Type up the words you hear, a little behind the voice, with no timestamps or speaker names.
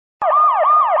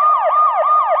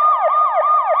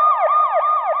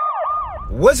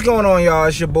What's going on, y'all?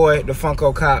 It's your boy, the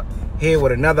FunkoCop, here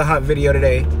with another hunt video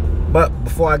today. But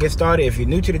before I get started, if you're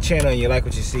new to the channel and you like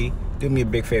what you see, do me a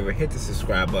big favor, hit the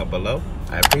subscribe button below.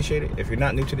 I appreciate it. If you're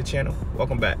not new to the channel,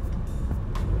 welcome back.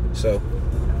 So,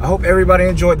 I hope everybody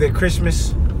enjoyed their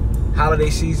Christmas, holiday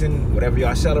season, whatever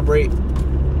y'all celebrate.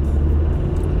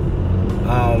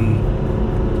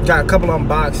 Got a couple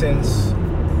unboxings.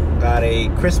 Got a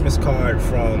Christmas card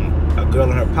from a girl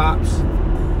and her pops.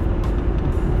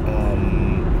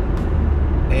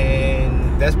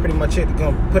 And that's pretty much it.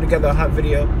 Gonna put together a hunt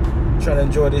video. Trying to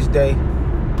enjoy this day.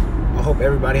 I hope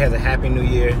everybody has a happy new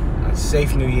year, a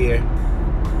safe new year.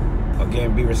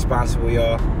 Again, be responsible,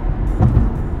 y'all.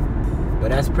 But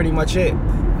that's pretty much it.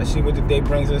 Let's see what the day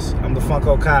brings us. I'm the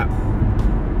FunkoCop.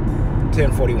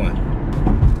 1041.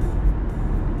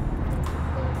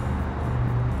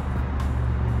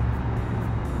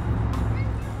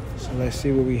 So let's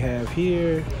see what we have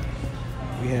here.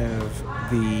 We have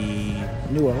the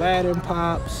new Aladdin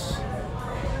pops.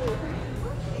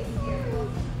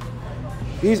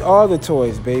 These are the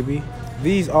toys, baby.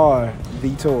 These are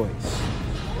the toys.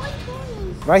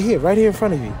 Right here in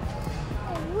front of you.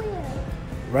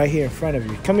 Right here in front of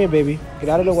you. Come here, baby. Get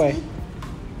out of the way.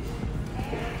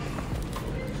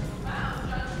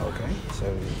 Okay,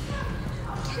 so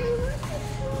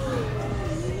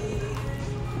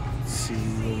let's see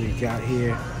what we got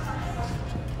here.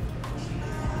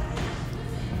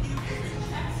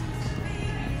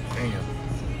 Damn.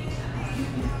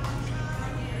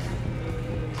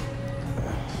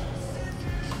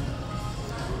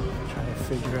 Trying to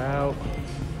figure out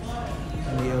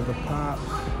any other pops.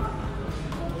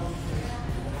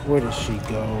 Where did she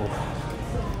go?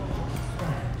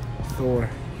 Thor.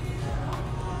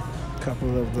 A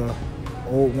couple of the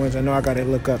old ones. I know I gotta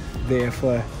look up there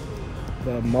for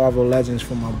the Marvel Legends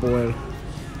for my boy.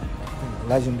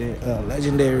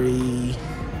 Legendary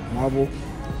Marvel.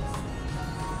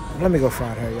 Let me go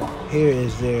find her, y'all. Here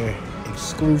is their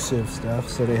exclusive stuff.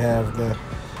 So they have the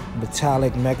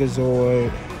metallic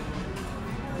Megazord,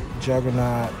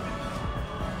 Juggernaut,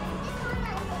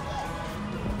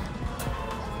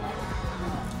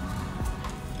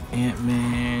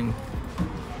 Ant-Man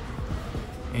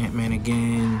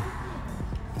again.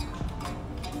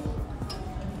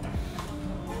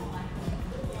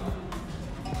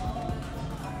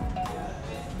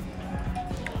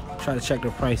 Try to check the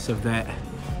price of that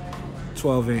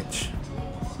 12-inch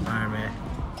Iron Man.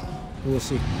 We'll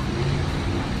see.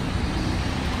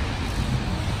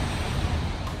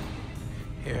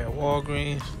 Here at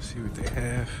Walgreens, let's see what they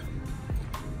have.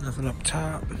 Nothing up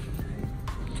top.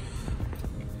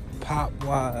 Pop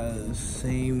wise,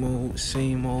 same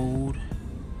old.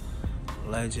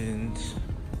 Legends.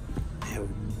 They have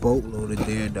a boatload of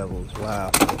Daredevils.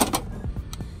 Wow.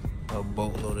 A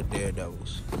boatload of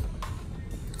Daredevils.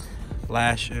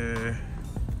 Flasher.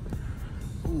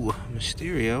 Ooh,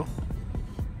 Mysterio.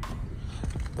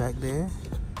 Back there.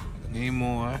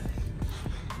 Namor.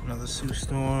 Another Sue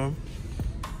Storm.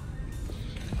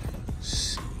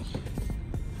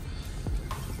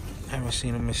 Haven't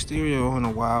seen a Mysterio in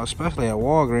a while, especially at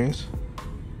Walgreens.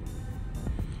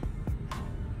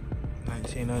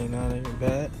 $19.99 ain't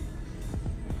bad.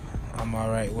 I'm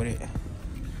alright with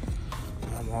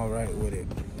it.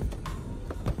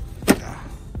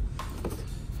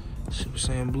 Super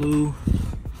Saiyan Blue,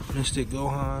 Mystic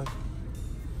Gohan.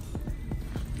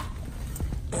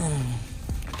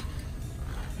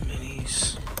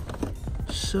 Minis.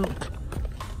 Silk.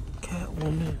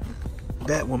 Catwoman.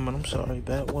 Batwoman.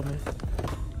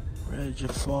 Red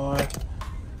Jafar.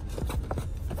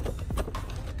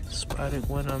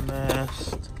 Spider-Gwen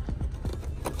unmasked.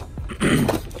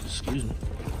 Excuse me.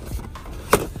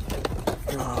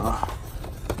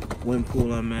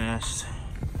 Windpool unmasked.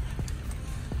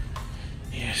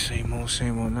 Yeah, same old,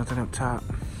 nothing up top.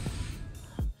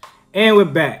 And we're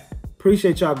back.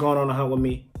 Appreciate y'all going on a hunt with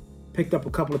me. Picked up a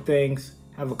couple of things.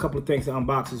 Have a couple of things to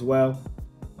unbox as well.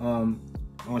 I want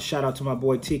to shout out to my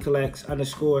boy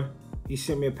TrellHsl_. He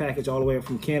sent me a package all the way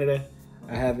from Canada.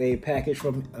 I have a package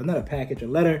from, a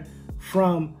letter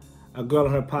from a girl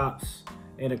and her pops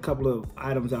and a couple of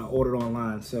items I ordered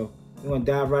online. So we're going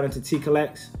to dive right into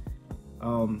TrellHsl.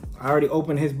 I already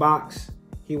opened his box.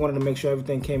 He wanted to make sure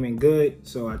everything came in good.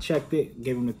 So I checked it,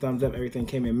 gave him the thumbs up, everything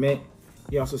came in mint.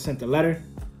 He also sent the letter,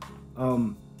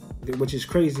 which is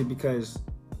crazy because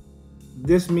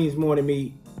this means more to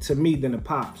me than the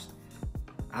pops.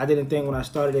 I didn't think when I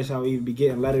started this I would even be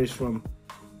getting letters from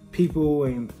people,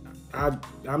 and I'm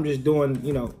just doing,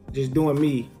 just doing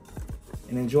me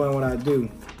and enjoying what I do.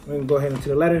 We're gonna go ahead into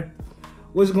the letter.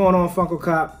 What's going on,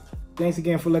 FunkoCop? Thanks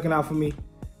again for looking out for me.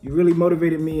 You really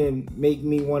motivated me and make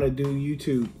me want to do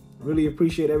YouTube. Really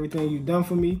appreciate everything you've done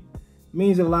for me.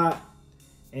 Means a lot.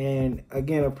 And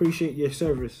again, appreciate your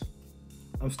service.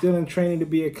 I'm still in training to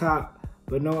be a cop,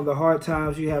 but knowing the hard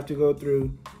times you have to go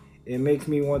through, it makes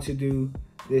me want to do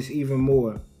this even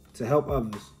more to help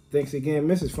others. Thanks again,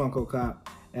 Mrs. FunkoCop,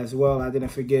 as well. I didn't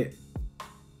forget.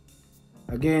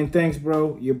 Again, thanks,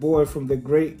 bro. Your boy from the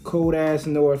great cold-ass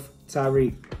North,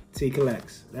 Tyreek T.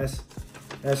 Collects.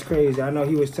 That's crazy. I know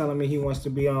he was telling me he wants to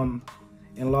be in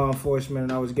law enforcement,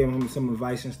 and I was giving him some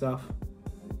advice and stuff.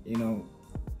 You know,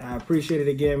 I appreciate it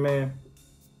again, man.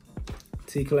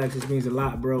 T. Collects, this means a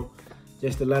lot, bro.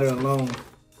 Just the letter alone.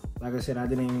 Like I said, I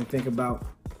didn't even think about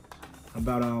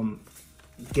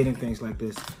getting things like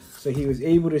this. So he was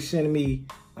able to send me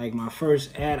like my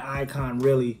first ad icon,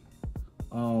 really,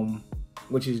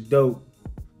 which is dope.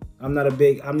 I'm not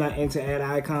into ad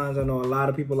icons. I know a lot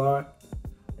of people are,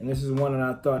 and this is one that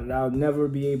I thought that I would never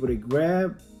be able to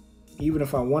grab, even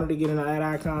if I wanted to get into ad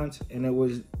icons. And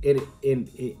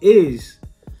it is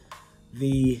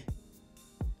the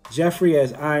Jeffrey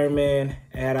as Iron Man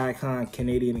ad icon,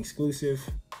 Canadian exclusive.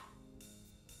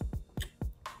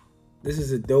 This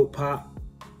is a dope pop.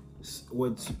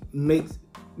 What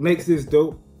makes this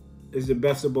dope is the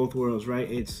best of both worlds, right?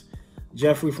 It's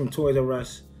Jeffrey from Toys R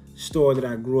Us, store that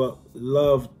I grew up,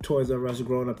 loved Toys R Us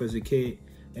growing up as a kid,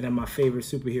 and then my favorite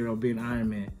superhero being Iron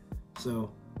Man.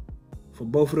 So for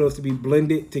both of those to be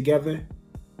blended together,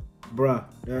 bruh,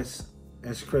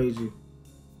 that's crazy.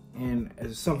 And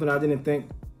it's something I didn't think,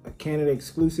 a Canada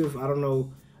exclusive, I don't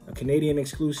know, a Canadian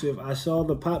exclusive. I saw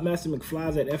the Pop Master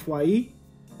McFly's at FYE,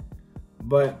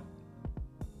 but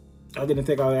I didn't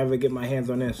think I would ever get my hands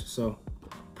on this. So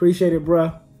appreciate it,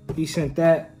 bruh. He sent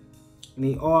that. And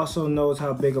he also knows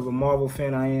how big of a Marvel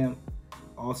fan I am.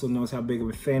 Also knows how big of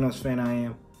a Thanos fan I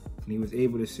am. And he was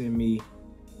able to send me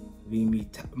the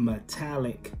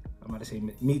metallic, I'm about to say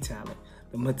metallic,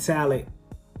 the metallic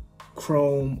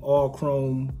chrome, all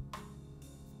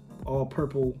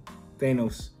purple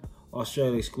Thanos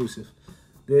Australia exclusive.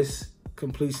 This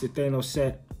completes the Thanos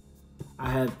set. I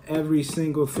have every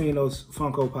single Thanos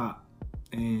Funko Pop,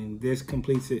 and this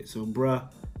completes it. So, bruh,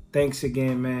 thanks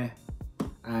again, man.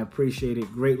 I appreciate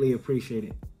it, greatly appreciate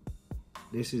it.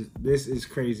 This is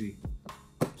crazy.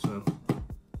 So,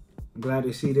 I'm glad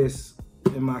to see this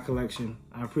in my collection.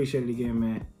 I appreciate it again,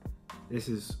 man.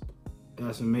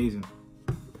 That's amazing.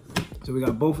 So we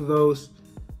got both of those.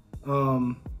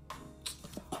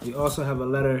 We also have a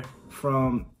letter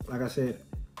from, like I said,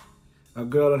 a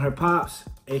girl and her pops,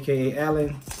 aka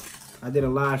Ellen. I did a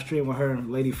live stream with her,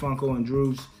 Lady Funko, and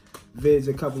Drew's vids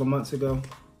a couple of months ago.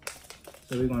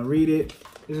 So we're gonna read it.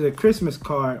 This is a Christmas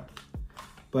card,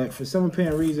 but for some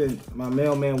apparent reason, my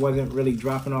mailman wasn't really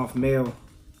dropping off mail.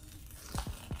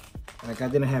 Like, I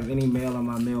didn't have any mail on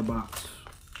my mailbox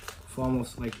for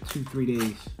almost like 2-3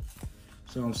 days.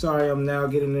 So I'm sorry I'm now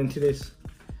getting into this.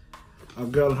 A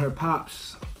girl and her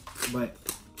pops, but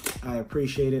I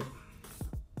appreciate it.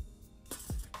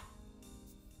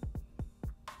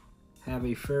 Have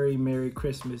a very Merry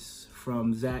Christmas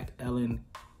from Zach, Ellen,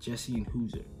 Jesse, and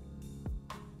Hooser.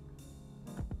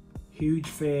 Huge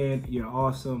fan, you're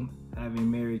awesome. Have a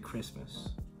Merry Christmas.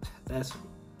 That's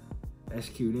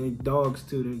cute. They're dogs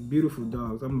too. They're beautiful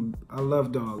dogs. I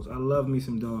love dogs. I love me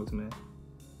some dogs, man.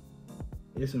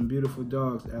 There's some beautiful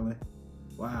dogs, Ellen.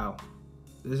 Wow.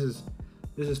 This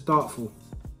is thoughtful.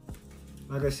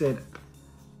 Like I said,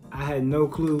 I had no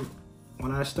clue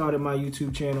when I started my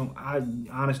YouTube channel. I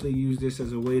honestly use this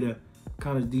as a way to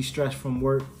kind of de-stress from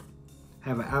work,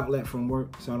 have an outlet from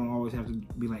work, so I don't always have to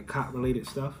be like cop related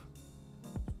stuff.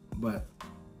 But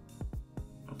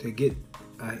to get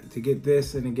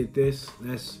this and to get this,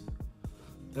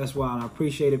 that's wild. I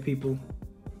appreciate it, people.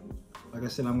 Like I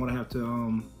said, I'm gonna have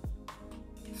to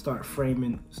start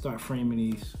framing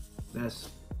these.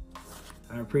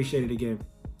 I appreciate it again.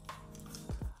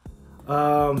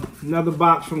 Another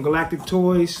box from Galactic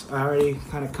Toys. I already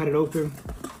kind of cut it open.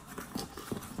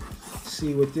 Let's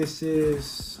see what this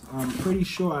is. I'm pretty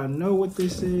sure I know what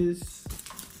this is.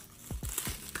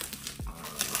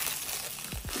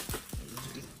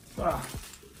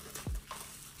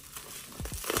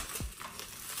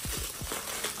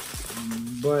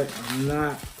 But I'm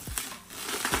not.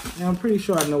 Yeah, I'm pretty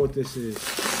sure I know what this is,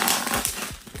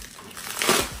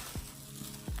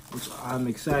 which I'm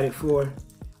excited for.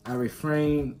 I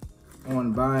refrain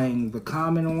on buying the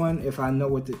common one if I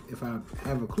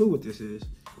have a clue what this is.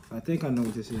 If I think I know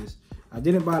what this is. I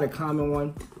didn't buy the common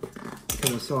one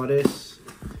because I saw this.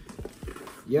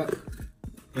 Yep,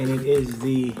 and it is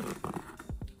the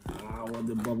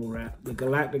bubble wrap, the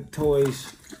Galactic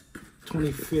Toys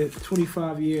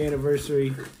 25-year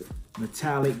anniversary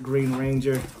metallic Green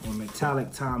Ranger, or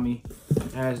metallic Tommy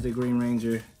as the Green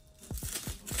Ranger.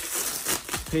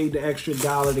 Paid the extra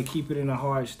 $1 to keep it in a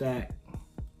hard stack.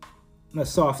 Not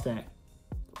soft stack.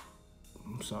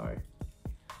 I'm sorry.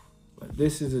 But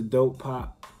this is a dope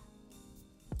pop.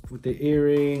 With the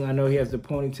earring, I know he has the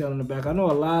ponytail in the back. I know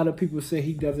a lot of people say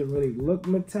he doesn't really look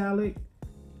metallic.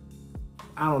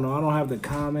 I don't know, I don't have the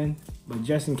common, but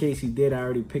just in case he did, I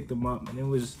already picked them up. And it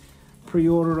was,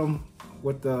 pre-ordered them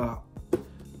with the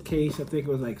case, I think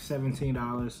it was like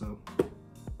 $17, so.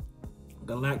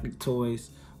 Galactic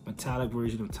Toys, metallic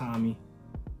version of Tommy.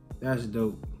 That's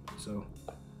dope, so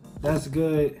that's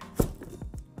good. So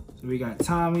we got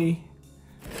Tommy,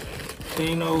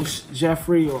 Thanos,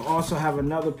 Jeffrey. We'll also have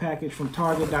another package from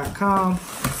Target.com.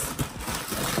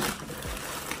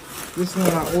 This one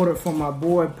I ordered from my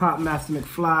boy Pop Master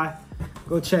McFly.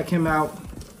 Go check him out.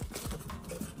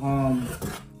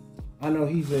 I know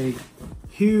he's a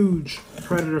huge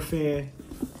Predator fan.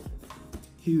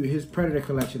 His Predator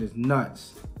collection is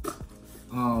nuts.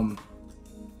 I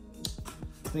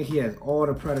think he has all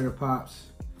the Predator pops.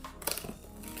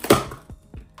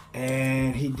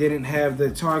 And he didn't have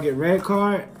the Target red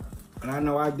card, and I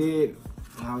know I did.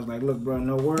 And I was like, look, bro,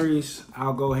 no worries.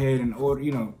 I'll go ahead and order,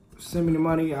 you know, send me the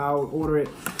money, I'll order it.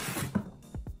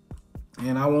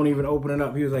 And I won't even open it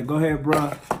up. He was like, go ahead,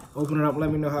 bro, open it up, let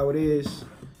me know how it is.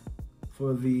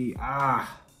 For the,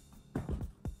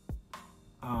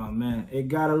 oh man, it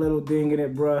got a little ding in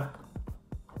it, bruh.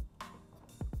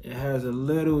 It has a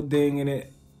little ding in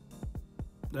it.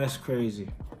 That's crazy.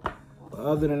 But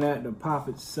other than that, the pop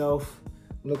itself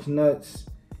looks nuts.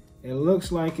 It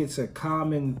looks like it's a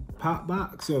common pop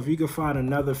box. So if you could find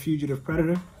another Fugitive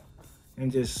Predator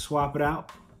and just swap it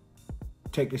out,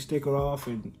 take the sticker off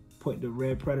and put the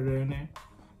red Predator in there,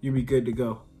 you'd be good to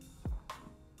go.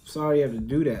 Sorry you have to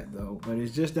do that though, but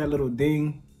it's just that little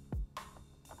ding.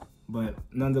 But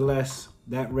nonetheless,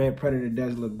 that red Predator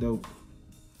does look dope.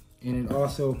 And it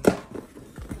also,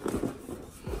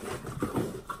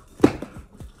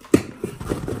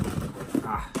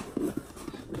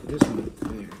 this one,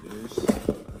 there it is.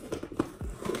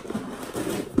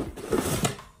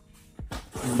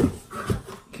 And it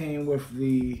came with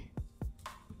the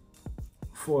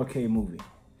 4K movie.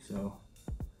 So,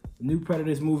 the new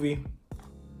Predators movie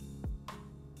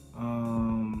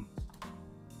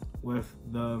with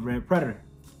the red Predator.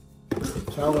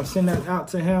 So I'm gonna send that out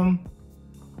to him.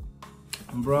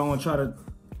 And bro, I'm gonna try to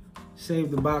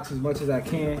save the box as much as I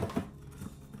can.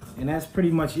 And that's pretty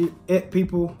much it,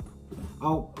 people.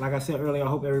 Oh, like I said earlier, I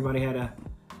hope everybody had a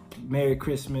Merry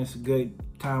Christmas, good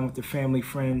time with their family,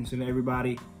 friends, and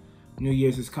everybody. New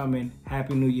Year's is coming.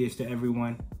 Happy New Year's to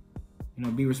everyone. You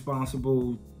know, be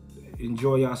responsible,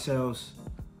 enjoy yourselves.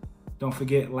 Don't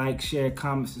forget, like, share,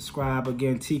 comment, subscribe.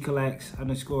 Again,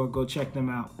 TrellHsl_, go check them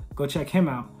out. Go check him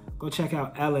out. Go check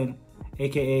out Ellen,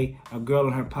 AKA A Girl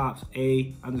and Her Pops,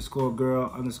 A_girl_,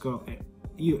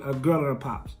 A Girl and Her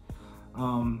Pops.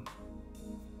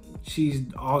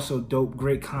 She's also dope,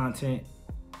 great content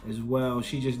as well.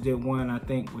 She just did one, I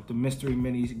think, with the mystery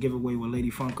minis giveaway with Lady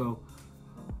Funko.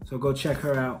 So go check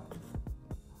her out.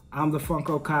 I'm the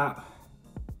FunkoCop,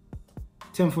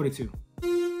 1042.